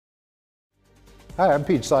Hi, I'm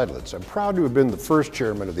Pete Seidlitz. I'm proud to have been the first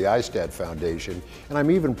chairman of the ISTAT Foundation, and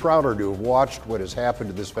I'm even prouder to have watched what has happened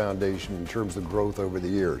to this foundation in terms of growth over the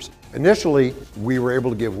years. Initially, we were able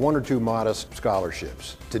to give 1 or 2 modest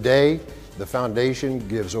scholarships. Today, the foundation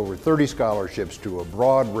gives over 30 scholarships to a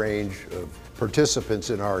broad range of participants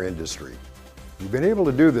in our industry. We've been able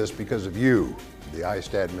to do this because of you, the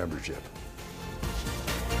ISTAT membership.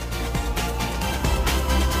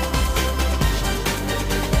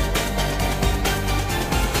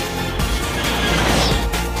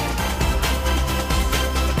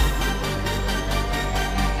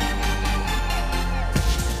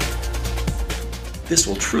 This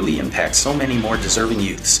will truly impact so many more deserving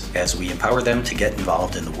youths as we empower them to get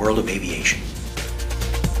involved in the world of aviation.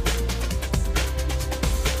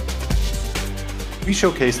 We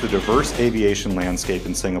showcase the diverse aviation landscape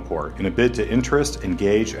in Singapore in a bid to interest,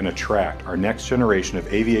 engage, and attract our next generation of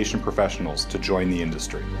aviation professionals to join the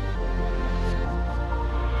industry.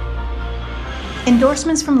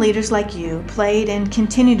 Endorsements from leaders like you played and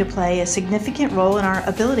continue to play a significant role in our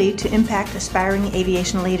ability to impact aspiring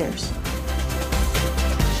aviation leaders.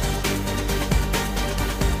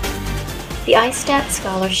 The ISTAT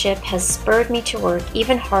Scholarship has spurred me to work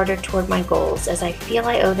even harder toward my goals, as I feel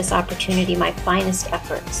I owe this opportunity my finest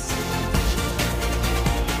efforts.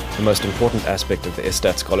 The most important aspect of the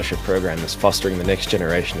ISTAT Scholarship program is fostering the next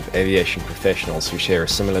generation of aviation professionals who share a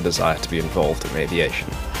similar desire to be involved in aviation.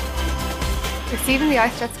 Receiving the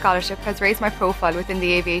ISTAT Scholarship has raised my profile within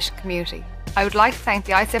the aviation community. I would like to thank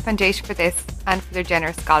the ISTAT Foundation for this and for their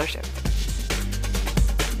generous scholarship.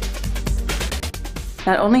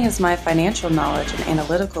 Not only has my financial knowledge and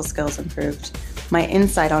analytical skills improved, my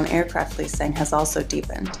insight on aircraft leasing has also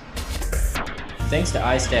deepened. Thanks to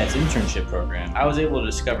ISTAT's internship program, I was able to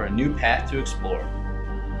discover a new path to explore.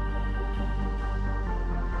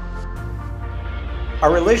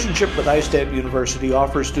 Our relationship with ISTAT University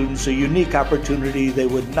offers students a unique opportunity they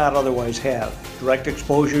would not otherwise have. Direct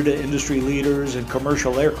exposure to industry leaders in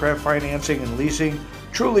commercial aircraft financing and leasing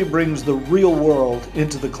truly brings the real world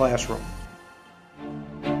into the classroom.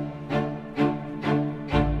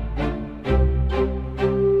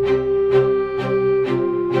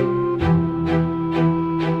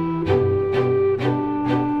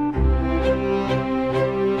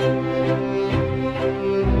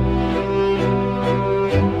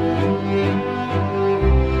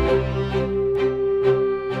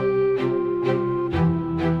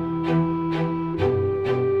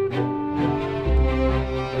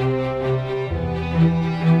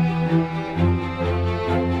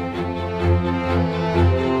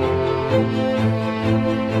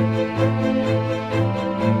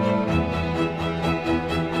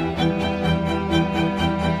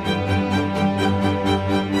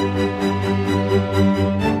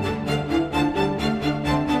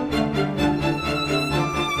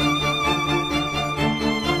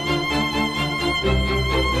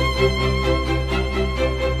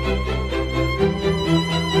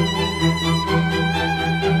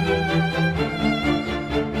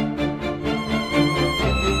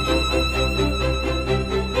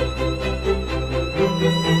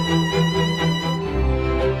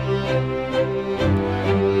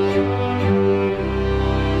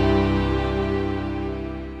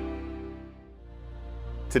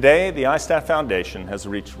 Today, the ISTAT Foundation has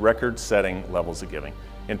reached record-setting levels of giving.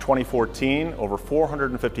 In 2014, over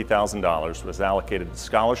 $450,000 was allocated to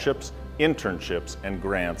scholarships, internships, and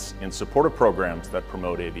grants in support of programs that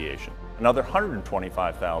promote aviation. Another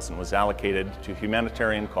 $125,000 was allocated to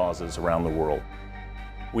humanitarian causes around the world.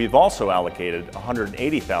 We've also allocated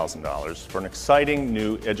 $180,000 for an exciting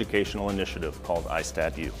new educational initiative called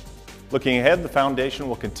ISTAT U. Looking ahead, the Foundation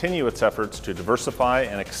will continue its efforts to diversify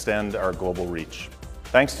and extend our global reach.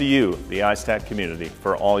 Thanks to you, the ISTAT community,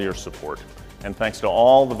 for all your support. And thanks to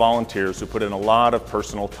all the volunteers who put in a lot of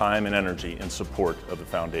personal time and energy in support of the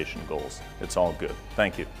Foundation goals. It's all good.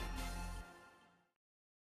 Thank you.